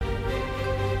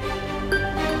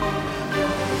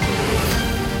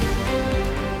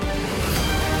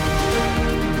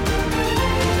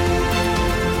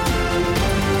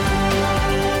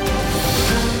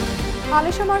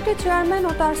মার্টের chairman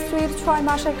ও তার স্ত্রীর 6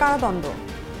 মাসের কারাদণ্ড।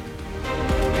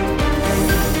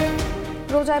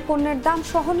 রোজায় পণ্যের দাম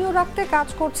সহনীয় রাখতে কাজ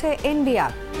করছে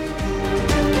এনবিআর।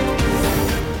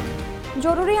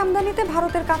 জরুরি আমদানিতে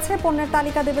ভারতের কাছে পণ্যের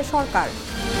তালিকা দেবে সরকার।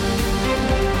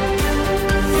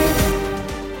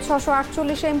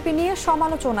 648 এমপি নিয়ে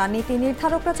সমালোচনা, নীতি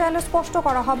নির্ধারকরা চাইলে স্পষ্ট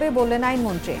করা হবে বললেন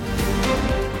আইনমন্ত্রী।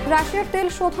 রাশিয়ার তেল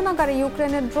শোধনাগারে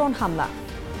ইউক্রেনের ড্রোন হামলা।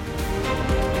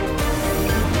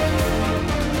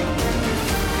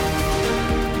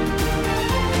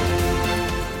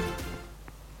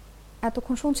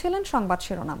 এতক্ষণ শুনছিলেন সংবাদ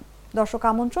শিরোনাম। দর্শক,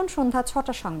 আমন্ত্রণ সন্ধ্যা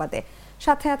 6টার সংবাদে।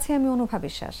 সাথে আছি আমি অনুভা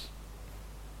বিশ্বাস।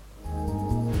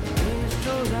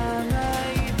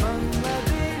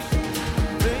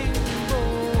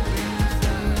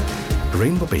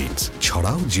 রেইনবো পেইন্টস,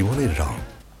 ছড়াও জীবনের রং।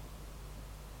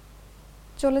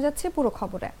 চলে যাচ্ছে পুরো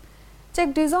খবরে। চেক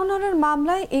ডিজাইনারের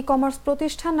মামলায় ই কমার্স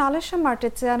প্রতিষ্ঠান আলেশা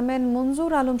মার্টের চেয়ারম্যান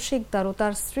মঞ্জুর আলম শিকদার ও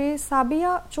তার স্ত্রী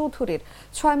সাবিয়া চৌধুরীর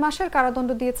 6 মাসের কারাদণ্ড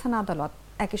দিয়েছেন আদালত।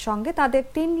 একই সঙ্গে তাদের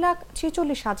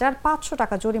 3,46,500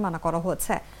 টাকা জরিমানা করা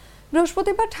হয়েছে।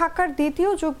 বৃহস্পতিবার ঢাকার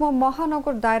দ্বিতীয় যুগ্ম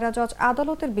মহানগর দায়রা জজ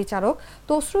আদালতের বিচারক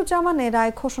তসরুজ্জামান এ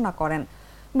রায় ঘোষণা করেন।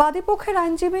 বাদীপক্ষের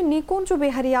আইনজীবী নিকুঞ্জ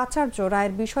বিহারী আচার্য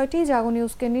রায়ের বিষয়টি জাগো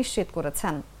নিউজকে নিশ্চিত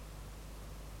করেছেন।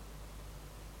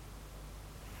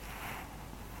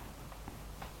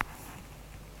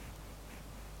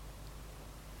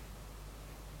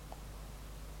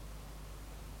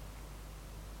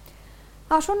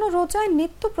 আসন্ন রোজায়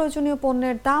নিত্য প্রয়োজনীয়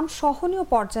পণ্যের দাম সহনীয়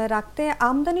পর্যায়ে রাখতে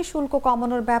আমদানি শুল্ক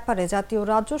কমানোর ব্যাপারে জাতীয়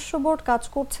রাজস্ব বোর্ড কাজ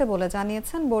করছে বলে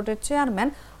জানিয়েছেন বোর্ডের চেয়ারম্যান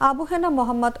আবু হেনা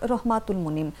মোহাম্মদ রহমাতুল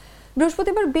মুনিম।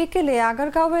 বৃহস্পতিবার বিকেলে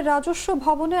আগারগাঁওয়ের রাজস্ব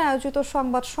ভবনে আয়োজিত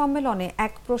সংবাদ সম্মেলনে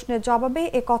এক প্রশ্নের জবাবে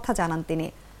এ কথা জানান তিনি।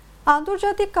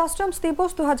 আন্তর্জাতিক কাস্টমস দিবস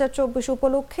 2024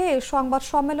 উপলক্ষে এই সংবাদ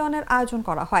সম্মেলনের আয়োজন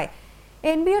করা হয়।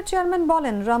 এনবিআর চেয়ারম্যান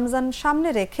বলেন, রমজান সামনে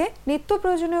রেখে নিত্য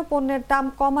প্রয়োজনীয় পণ্যের দাম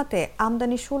কমাতে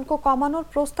আমদানি শুল্ক কমানোর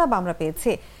প্রস্তাব আমরা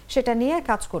পেয়েছি, সেটা নিয়ে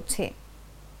কাজ করছি।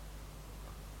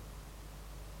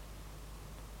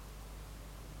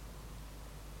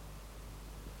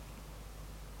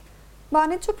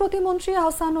 বাণিজ্য প্রতিমন্ত্রী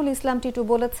আহসানুল ইসলাম টিটু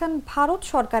বলেছেন, ভারত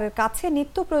সরকারের কাছে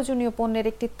নিত্য প্রয়োজনীয় পণ্যের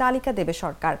একটি তালিকা দেবে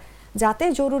সরকার, যাতে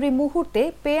জরুরি মুহূর্তে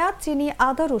পেঁয়াজ, চিনি,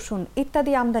 আদা, রসুন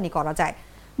ইত্যাদি আমদানি করা যায়।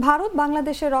 ভারত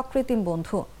বাংলাদেশের অকৃত্রিম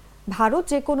বন্ধু। ভারত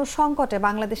যে কোনো সংকটে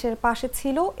বাংলাদেশের পাশে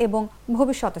ছিল এবং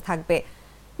ভবিষ্যতে থাকবে।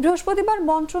 বৃহস্পতিবার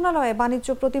মন্ত্রণালয়ে বাণিজ্য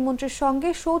প্রতিমন্ত্রীর সঙ্গে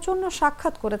সৌজন্য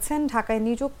সাক্ষাৎ করেছেন ঢাকায়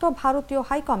নিযুক্ত ভারতীয়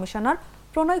হাই কমিশনার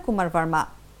প্রণয় কুমার বর্মা।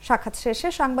 সাক্ষাৎ শেষে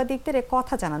সাংবাদিকদের এ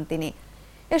কথা জানান তিনি।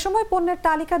 এ সময় পণ্যের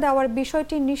তালিকা দেওয়ার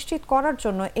বিষয়টি নিশ্চিত করার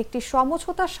জন্য একটি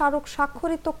সমঝোতা স্মারক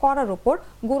স্বাক্ষরিত করার উপর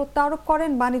গুরুত্ব আরোপ করেন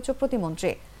বাণিজ্য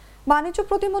প্রতিমন্ত্রী। বাণিজ্য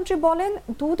প্রতিমন্ত্রী বলেন,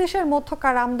 দুই দেশের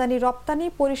মধ্যকার আমদানি রপ্তানি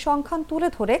পরিসংখ্যান তুলে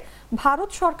ধরে ভারত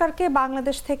সরকারকে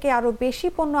বাংলাদেশ থেকে আরও বেশি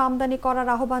পণ্য আমদানি করার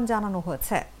আহ্বান জানানো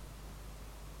হয়েছে।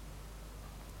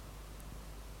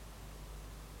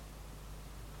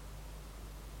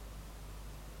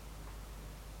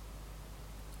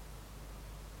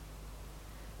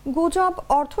 গুজব,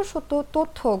 অর্ধসত্য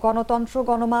তথ্য, গণতন্ত্র,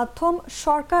 গণমাধ্যম,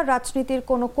 সরকার রাজনীতির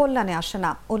কোনো কল্যাণে আসে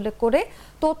না উল্লেখ করে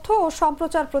তথ্য ও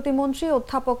সম্প্রচার প্রতিমন্ত্রী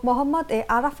অধ্যাপক মোহাম্মদ এ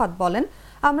আরাফাত বলেন,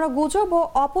 আমরা গুজব ও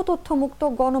অপতথ্য মুক্ত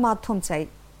গণমাধ্যম চাই।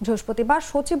 বৃহস্পতিবার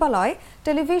সচিবালয়ে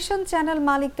টেলিভিশন চ্যানেল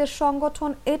মালিকদের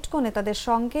সংগঠন এটকো নেতাদের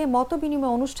সঙ্গে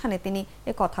মতবিনিময় অনুষ্ঠানে তিনি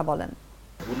কথা বলেন।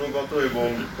 গুণগত এবং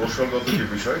কৌশলগত যে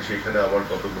বিষয়, সেখানে আমার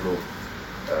কতগুলো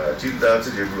চিন্তা আছে,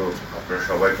 যেগুলো আপনারা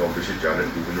সবাই কম বেশি জানেন।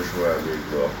 বিভিন্ন সময় আমি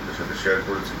এগুলো আপনাদের সাথে শেয়ার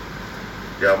করেছি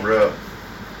যে আমরা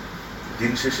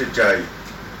দিন শেষে চাই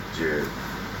যে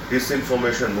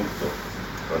ডিসইনফরমেশন মুক্ত,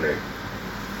 মানে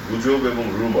গুজব এবং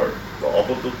রুমার বা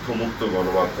অপতথ্য মুক্ত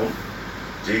গণমাধ্যম,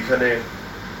 যেখানে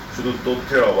শুধু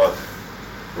তথ্যের অবাধ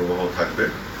প্রবাহ থাকবে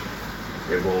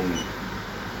এবং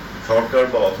সরকার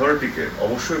বা অথরিটিকে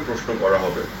অবশ্যই প্রশ্ন করা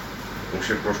হবে এবং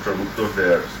সেই প্রশ্নের উত্তর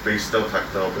দেওয়ার স্পেসটাও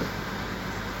থাকতে হবে।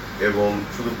 এবং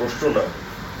শুধু প্রশ্ন না,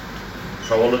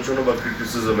 সমালোচনা বা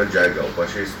ক্রিটিসিজমের জায়গাও বা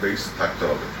সেই স্পেস থাকতে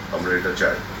হবে। আমরা এটা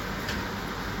চাই।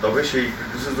 তবে সেই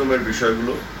ক্রিটিসিজমের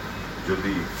বিষয়গুলো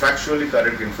যদি ফ্যাকচুয়ালি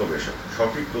কারেক্ট ইনফরমেশন,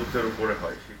 সঠিক তথ্যের উপরে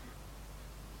হয়।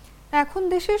 এখন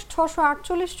দেশের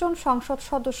 648 জন সংসদ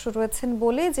সদস্য রয়েছেন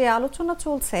বলে যে আলোচনা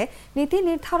চলছে, নীতি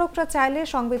নির্ধারকরা চাইলে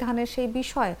সংবিধানের সেই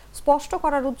বিষয় স্পষ্ট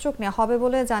করার উদ্যোগ নেওয়া হবে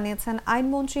বলে জানিয়েছেন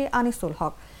আইনমন্ত্রী আনিসুল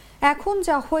হক। এখন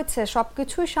যা হয়েছে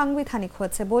সবকিছুই সাংবিধানিক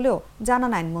হয়েছে বলেও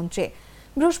জানান আইনমন্ত্রী।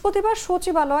 বৃহস্পতিবার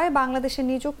সচিবালয়ে বাংলাদেশে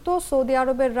নিযুক্ত সৌদি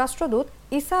আরবের রাষ্ট্রদূত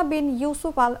ইসা বিন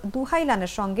ইউসুফ আল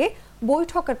দুহাইলানের সঙ্গে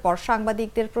বৈঠকের পর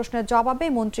সাংবাদিকদের প্রশ্নের জবাবে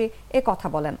মন্ত্রী কথা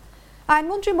বলেন।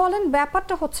 আইনমন্ত্রী বলেন,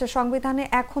 ব্যাপারটা হচ্ছে সংবিধানে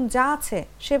এখন যা আছে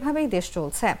সেভাবেই দেশ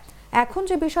চলছে। এখন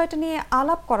যে বিষয়টা নিয়ে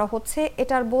আলাপ করা হচ্ছে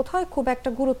এটার বোধহয় খুব একটা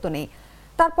গুরুত্ব নেই।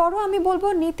 তারপরও আমি বলবো,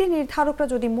 নীতি নির্ধারকরা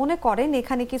যদি মনে করেন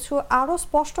এখানে কিছু আরো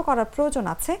স্পষ্ট করার প্রয়োজন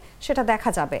আছে, সেটা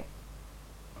দেখা যাবে।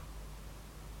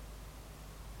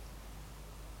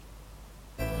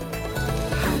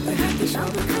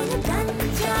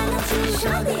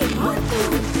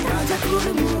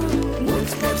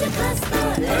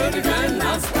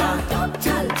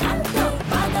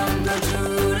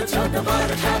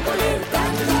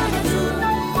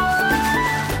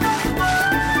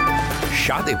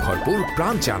 স্বাদে ভরপুর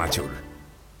প্রাণ চানাচুর।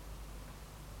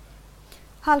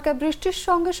 হালকা বৃষ্টির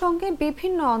সঙ্গে সঙ্গে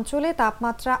বিভিন্ন অঞ্চলে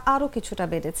তাপমাত্রা আরও কিছুটা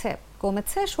বেড়েছে,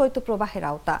 কমেছে শৈত্যপ্রবাহের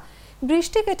আওতা।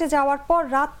 বৃষ্টি কেটে যাওয়ার পর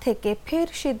রাত থেকে ফের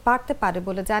শীত বাড়তে পারে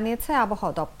বলে জানিয়েছে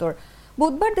আবহাওয়া দপ্তর।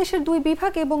 বুধবার দেশের 2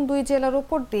 বিভাগ এবং 2 জেলার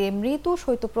উপর দিয়ে মৃদু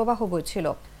শৈত্যপ্রবাহ বইছিল।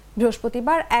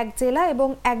 বৃহস্পতিবার 1 জেলা এবং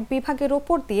 1 বিভাগের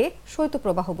ওপর দিয়ে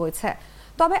শৈত্যপ্রবাহ বইছে।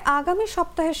 তবে আগামী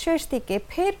সপ্তাহের শেষ দিকে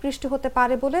ফের বৃষ্টি হতে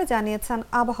পারে বলে জানিয়েছেন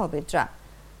আবহাওয়াবিদরা।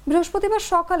 বৃহস্পতিবার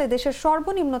সকালে দেশের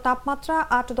সর্বনিম্ন তাপমাত্রা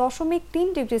 8.3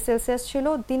 ডিগ্রি সেলসিয়াস ছিল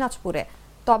দিনাজপুরে।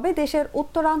 তবে দেশের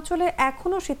উত্তরাঞ্চলে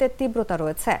এখনও শীতের তীব্রতা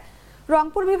রয়েছে।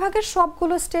 রংপুর বিভাগের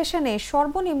সবগুলো স্টেশনে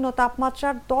সর্বনিম্ন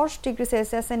তাপমাত্রার 10 ডিগ্রি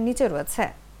সেলসিয়াসের নিচে রয়েছে।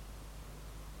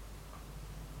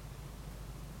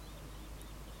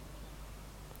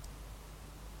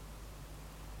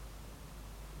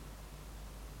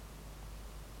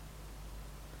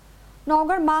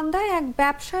 নওগাঁর মান্দায় এক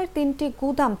ব্যবসায়ীর 3টি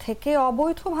গুদাম থেকে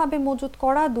অবৈধভাবে মজুত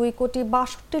করা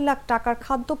 2,62 লাখ টাকার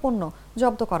খাদ্যপণ্য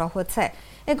জব্দ করা হয়েছে।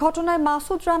 এ ঘটনায়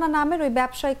মাসুদ রানা নামের ওই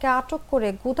ব্যবসায়ীকে আটক করে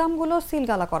গুদামগুলো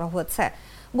সিলগালা করা হয়েছে।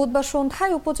 বুধবার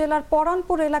সন্ধ্যায় উপজেলার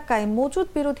পরানপুর এলাকায় মজুত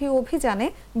বিরোধী অভিযানে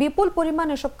বিপুল পরিমাণ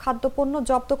এসব খাদ্যপণ্য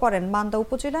জব্দ করেন মান্দা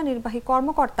উপজেলা নির্বাহী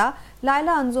কর্মকর্তা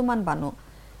লায়লা আঞ্জুমান বানু।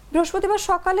 বৃহস্পতিবার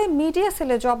সকালে মিডিয়া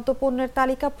সেলে জব্দ পণ্যের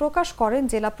তালিকা প্রকাশ করেন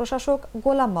জেলা প্রশাসক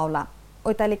গোলাম মাওলা।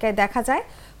 ওই তালিকায় দেখা যায়,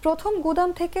 প্রথম গুদাম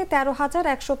থেকে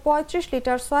 13,135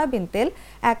 লিটার সয়াবিন তেল,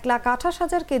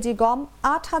 1,28,000 কেজি গম,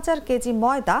 8,000 কেজি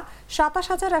ময়দা,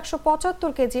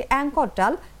 27,175 কেজি অ্যাঙ্কর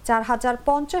ডাল,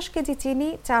 4,050 কেজি চিনি,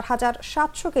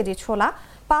 4,700 কেজি ছোলা,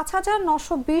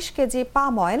 5,920 কেজি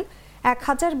পাম অয়েল,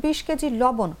 1,020 কেজি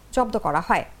লবণ জব্দ করা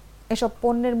হয়। এসব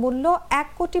পণ্যের মূল্য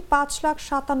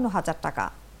 1,05,57,000 টাকা।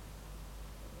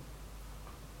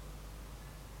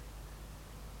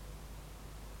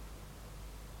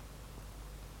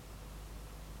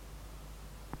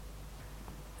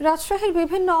 রাজশাহীর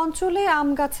বিভিন্ন অঞ্চলে আম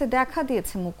গাছে দেখা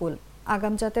দিয়েছে মুকুল।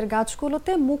 আগাম জাতের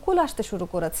গাছগুলোতে মুকুল আসতে শুরু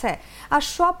করেছে, আর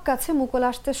সব গাছে মুকুল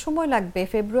আসতে সময় লাগবে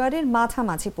ফেব্রুয়ারির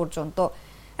মাঝামাঝি পর্যন্ত।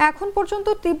 এখন পর্যন্ত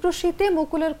তীব্র শীতে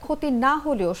মুকুলের ক্ষতি না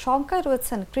হলেও শঙ্কায়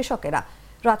রয়েছেন কৃষকেরা।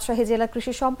 রাজশাহী জেলা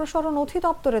কৃষি সম্প্রসারণ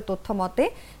অধিদপ্তরের তথ্য মতে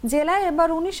জেলায় এবার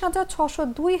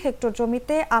 19,602 হেক্টর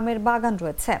জমিতে আমের বাগান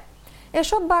রয়েছে।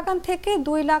 এসব বাগান থেকে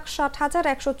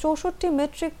 2,60,164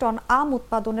 মেট্রিক টন আম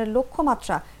উৎপাদনের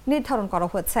লক্ষ্যমাত্রা নির্ধারণ করা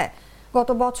হয়েছে। গত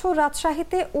বছর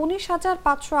রাজশাহীতে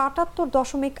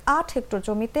 19,578.8 হেক্টর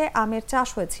জমিতে আমের চাষ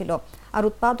হয়েছিল, আর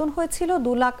উৎপাদন হয়েছিল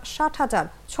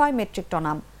 2,60,006 মেট্রিক টন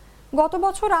আম। গত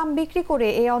বছর আম বিক্রি করে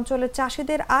এই অঞ্চলের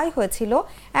চাষিদের আয় হয়েছিল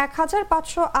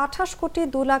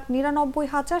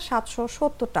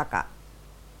 1,528,2,99,770 টাকা।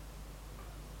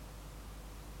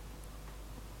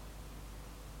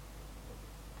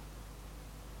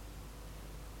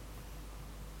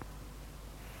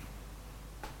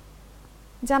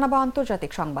 জানাবো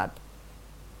আন্তর্জাতিক সংবাদ।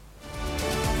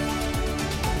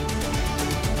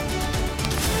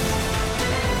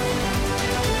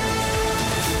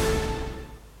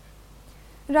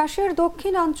 রাশিয়ার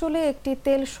দক্ষিণাঞ্চলে একটি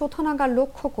তেল শোধনাগার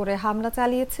লক্ষ্য করে হামলা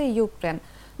চালিয়েছে ইউক্রেন।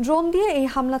 ড্রোন দিয়ে এই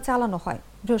হামলা চালানো হয়।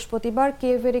 বৃহস্পতিবার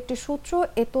কিয়েভের একটি সূত্র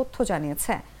এ তথ্য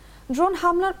জানিয়েছে। ড্রোন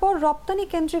হামলার পর রপ্তানি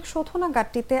কেন্দ্রিক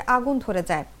শোধনাগারটিতে আগুন ধরে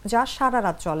যায়, যা সারা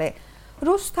রাত চলে।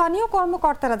 রুশ স্থানীয়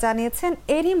কর্মকর্তারা জানিয়েছেন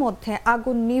এরই মধ্যে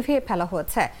আগুন নিভিয়ে ফেলা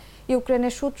হয়েছে।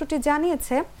 ইউক্রেনের সূত্রটি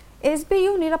জানিয়েছে,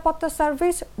 এসবিইউ নিরাপত্তা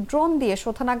সার্ভিস ড্রোন দিয়ে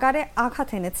শোধনাগারে আঘাত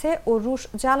এনেছে ও রুশ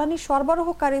জ্বালানি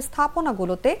সরবরাহকারী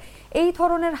স্থাপনাগুলোতে এই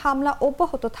ধরনের হামলা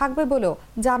অব্যাহত থাকবে বলেও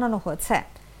জানানো হয়েছে।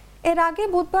 এর আগে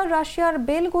বুধবার রাশিয়ার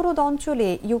বেলগোরোদ অঞ্চলে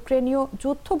ইউক্রেনীয়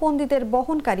যুদ্ধবন্দীদের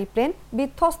বহনকারী প্লেন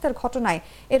বিধ্বস্তের ঘটনায়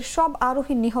এর সব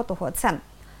আরোহী নিহত হয়েছেন।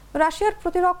 রাশিয়ার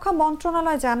প্রতিরক্ষা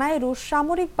মন্ত্রণালয় জানায়, রুশ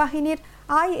সামরিক বাহিনীর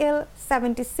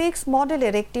IL-76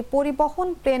 মডেলের একটি পরিবহন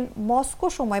প্লেন মস্কো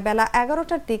সময় বেলা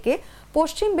 11টার দিকে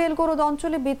পশ্চিম বেলগোরোদ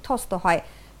অঞ্চলে বিধ্বস্ত হয়।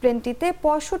 প্লেনটিতে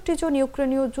 65 জন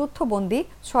ইউক্রেনীয় যুদ্ধবন্দী,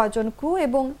 6 জন ক্রু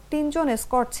এবং 3 জন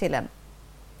এসকর্ট ছিলেন।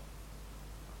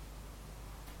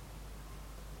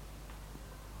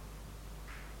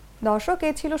 দর্শক,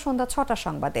 এ ছিল সন্ধ্যা 6টার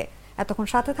সংবাদে। এতক্ষণ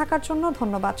সাথে থাকার জন্য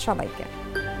ধন্যবাদ সবাইকে।